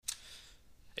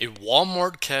A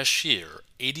Walmart cashier,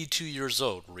 82 years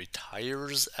old,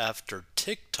 retires after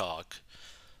TikTok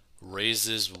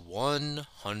raises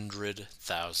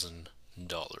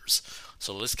 $100,000.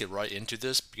 So let's get right into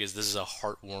this because this is a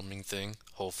heartwarming thing,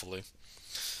 hopefully.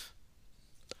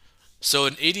 So,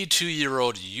 an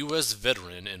 82-year-old U.S.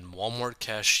 veteran and Walmart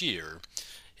cashier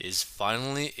is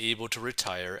finally able to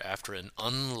retire after an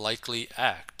unlikely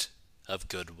act of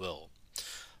goodwill.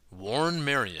 Warren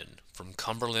Marion from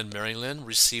Cumberland, Maryland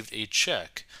received a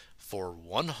check for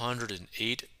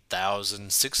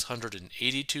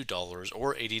 $108,682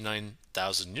 or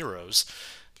 89,000 euros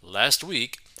last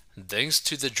week thanks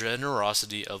to the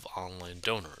generosity of online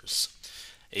donors.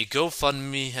 A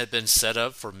GoFundMe had been set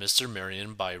up for Mr.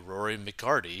 Marion by Rory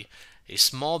McCarty, a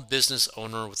small business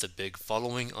owner with a big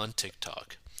following on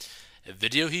TikTok. A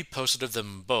video he posted of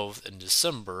them both in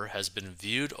December has been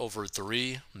viewed over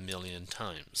 3 million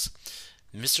times.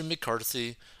 Mr.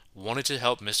 McCarthy wanted to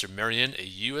help Mr. Marion, a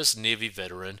U.S. Navy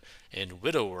veteran and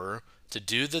widower, to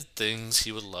do the things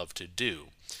he would love to do.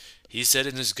 He said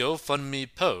in his GoFundMe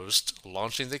post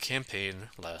launching the campaign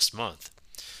last month.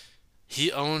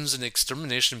 He owns an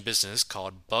extermination business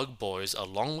called Bug Boys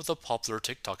along with a popular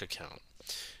TikTok account.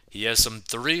 He has some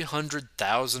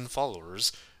 300,000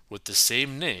 followers with the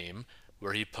same name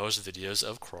where he posts videos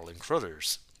of crawling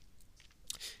critters.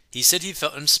 He said he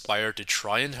felt inspired to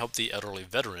try and help the elderly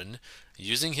veteran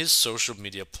using his social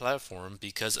media platform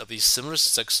because of a similar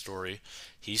sex story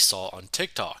he saw on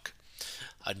TikTok.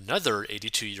 Another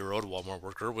 82-year-old Walmart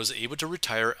worker was able to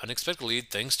retire unexpectedly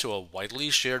thanks to a widely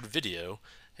shared video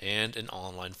and an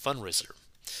online fundraiser.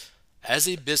 As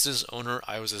a business owner,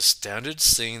 I was astounded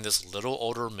seeing this little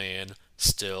older man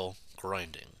still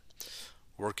grinding,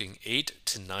 working 8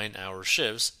 to 9 hour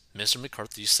shifts, Mr.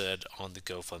 McCarthy said on the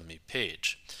GoFundMe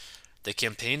page. The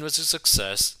campaign was a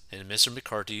success, and Mr.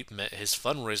 McCarthy met his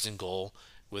fundraising goal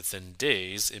within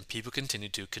days, and people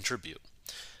continued to contribute.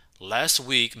 Last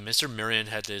week, Mr. Marion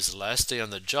had his last day on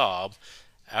the job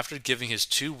after giving his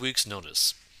 2 weeks'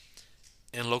 notice.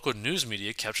 And local news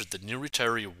media captured the new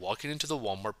retiree walking into the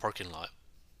Walmart parking lot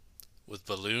with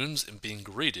balloons and being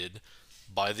greeted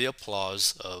by the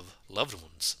applause of loved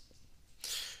ones.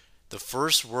 The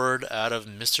first word out of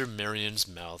Mr. Marion's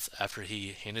mouth after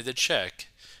he handed the check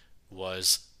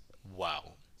was,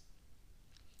 "Wow."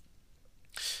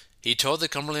 He told the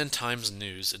Cumberland Times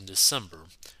News in December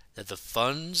that the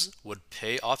funds would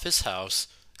pay off his house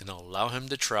and allow him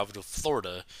to travel to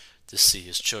Florida to see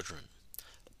his children.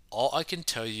 "All I can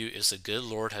tell you is the good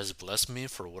Lord has blessed me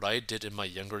for what I did in my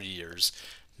younger years,"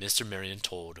 Mr. Marion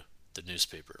told the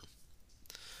newspaper.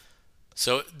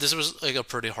 So this was like a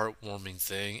pretty heartwarming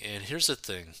thing, and here's the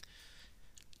thing.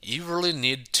 You really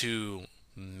need to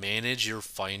manage your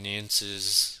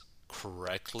finances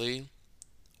correctly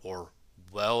or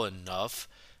well enough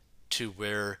to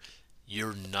where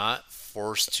you're not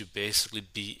forced to basically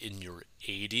be in your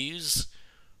 80s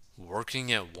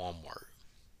working at Walmart.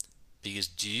 Because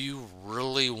do you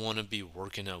really want to be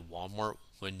working at Walmart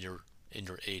when you're in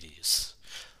your 80s?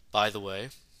 By the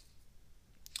way,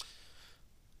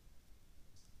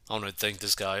 I want to thank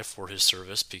this guy for his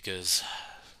service because,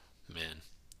 man,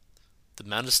 the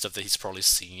amount of stuff that he's probably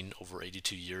seen over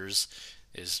 82 years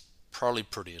is probably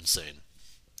pretty insane.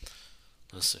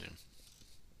 Let's see.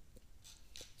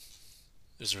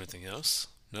 Is there anything else?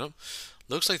 Nope.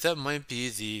 Looks like that might be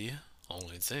the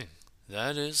only thing.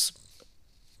 That is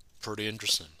pretty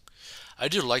interesting. I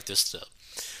do like this stuff.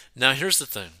 Now, here's the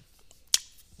thing.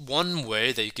 One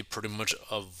way that you could pretty much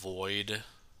avoid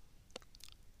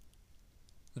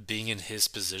being in his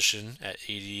position at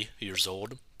 80 years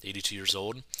old, 82 years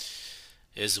old,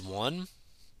 is one,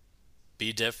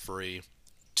 be debt free.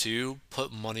 Two,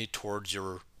 put money towards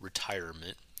your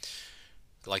retirement,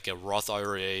 like a Roth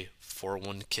IRA,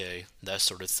 401k, that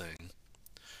sort of thing.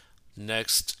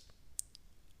 Next,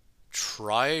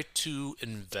 try to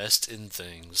invest in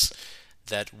things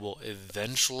that will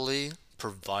eventually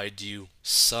provide you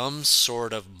some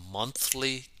sort of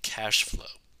monthly cash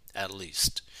flow, at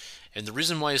least. And the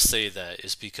reason why I say that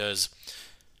is because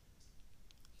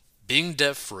being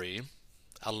debt free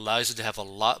allows you to have a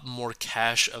lot more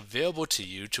cash available to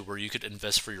you to where you could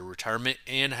invest for your retirement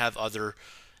and have other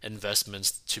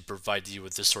investments to provide you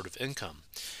with this sort of income.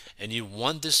 And you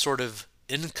want this sort of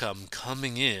income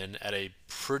coming in at a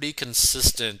pretty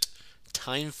consistent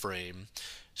time frame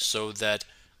so that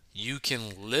you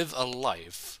can live a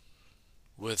life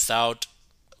without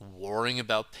worrying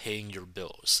about paying your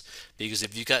bills. Because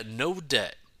if you got no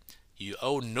debt, you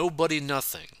owe nobody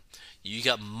nothing, you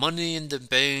got money in the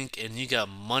bank and you got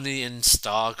money in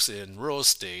stocks and real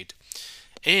estate,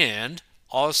 and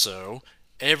also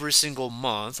every single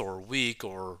month or week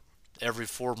or every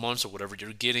 4 months or whatever,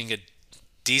 you're getting a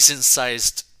decent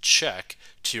sized check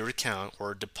to your account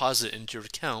or a deposit into your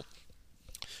account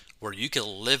where you can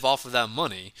live off of that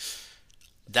money,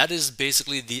 that is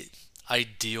basically the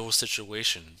ideal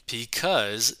situation.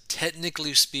 Because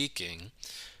technically speaking,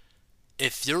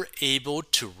 if you're able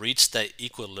to reach that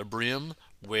equilibrium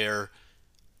where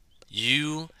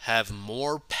you have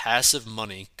more passive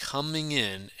money coming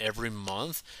in every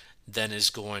month than is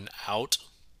going out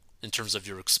in terms of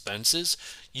your expenses,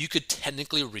 you could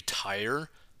technically retire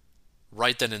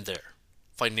right then and there,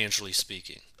 financially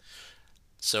speaking.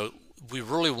 So we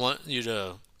really want you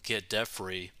to get debt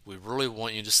free. We really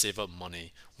want you to save up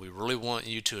money. We really want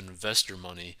you to invest your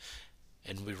money.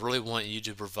 And we really want you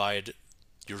to provide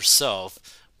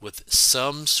yourself with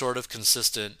some sort of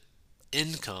consistent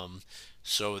income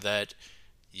so that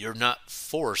you're not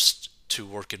forced to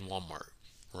work in Walmart,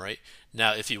 right?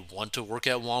 Now, if you want to work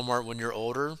at Walmart when you're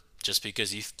older, just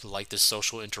because you like this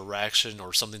social interaction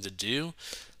or something to do,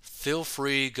 feel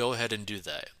free, go ahead and do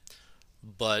that.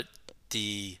 But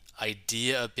the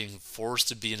idea of being forced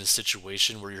to be in a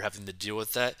situation where you're having to deal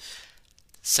with that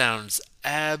sounds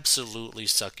absolutely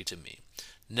sucky to me.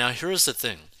 Now, here's the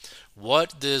thing.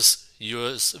 What this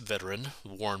U.S. veteran,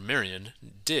 Warren Marion,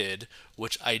 did,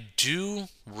 which I do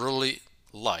really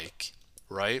like,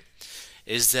 right,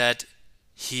 is that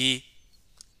he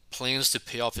plans to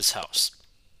pay off his house.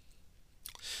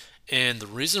 And the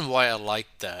reason why I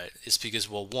like that is because,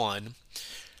 well, one,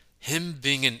 him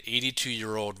being an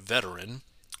 82-year-old veteran,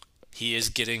 he is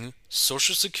getting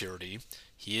Social Security,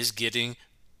 he is getting,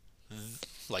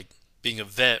 like, being a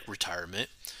vet retirement,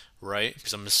 right?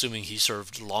 Because I'm assuming he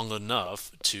served long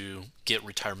enough to get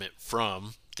retirement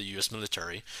from the U.S.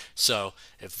 military. So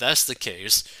if that's the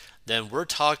case, then we're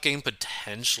talking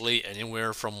potentially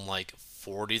anywhere from like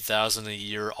 40,000 a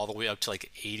year all the way up to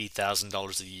like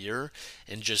 $80,000 a year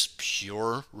in just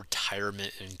pure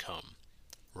retirement income,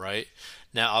 right?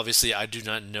 Now, obviously, I do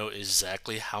not know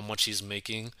exactly how much he's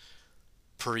making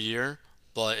per year,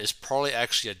 but it's probably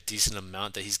actually a decent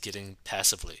amount that he's getting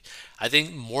passively. I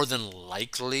think more than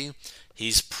likely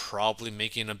he's probably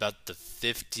making about the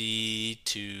 $50,000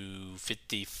 to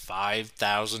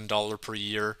 $55,000 per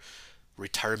year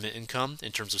retirement income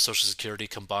in terms of Social Security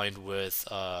combined with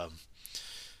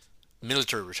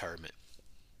military retirement.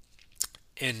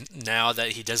 And now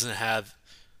that he doesn't have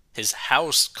his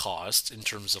house cost in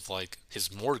terms of like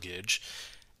his mortgage,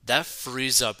 that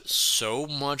frees up so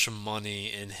much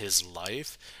money in his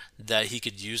life that he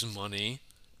could use money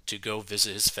to go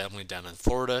visit his family down in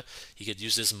Florida. He could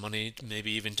use this money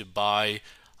maybe even to buy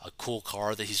a cool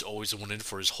car that he's always wanted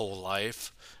for his whole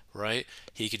life, right?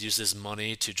 He could use this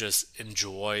money to just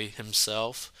enjoy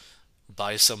himself,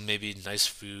 buy some maybe nice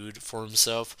food for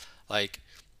himself. Like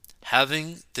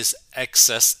having this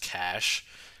excess cash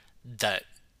that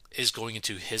is going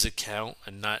into his account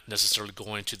and not necessarily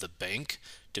going to the bank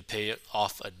to pay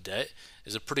off a debt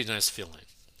is a pretty nice feeling,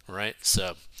 right?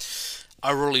 So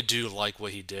I really do like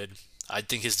what he did. I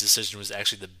think his decision was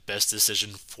actually the best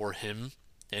decision for him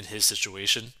in his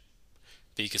situation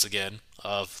because, again,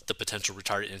 of the potential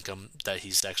retirement income that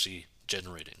he's actually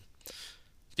generating.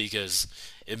 Because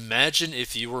imagine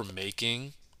if you were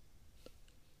making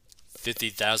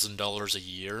 $50,000 a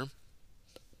year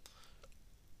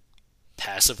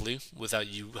passively without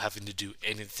you having to do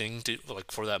anything to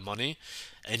like for that money,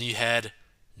 and you had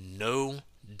no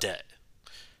debt.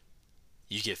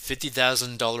 You get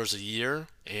 $50,000 a year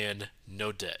and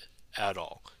no debt at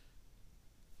all.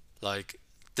 Like,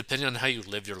 depending on how you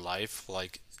live your life,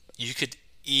 like, you could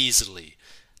easily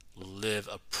live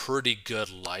a pretty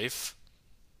good life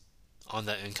on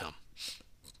that income,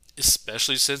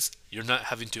 especially since you're not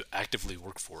having to actively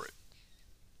work for it.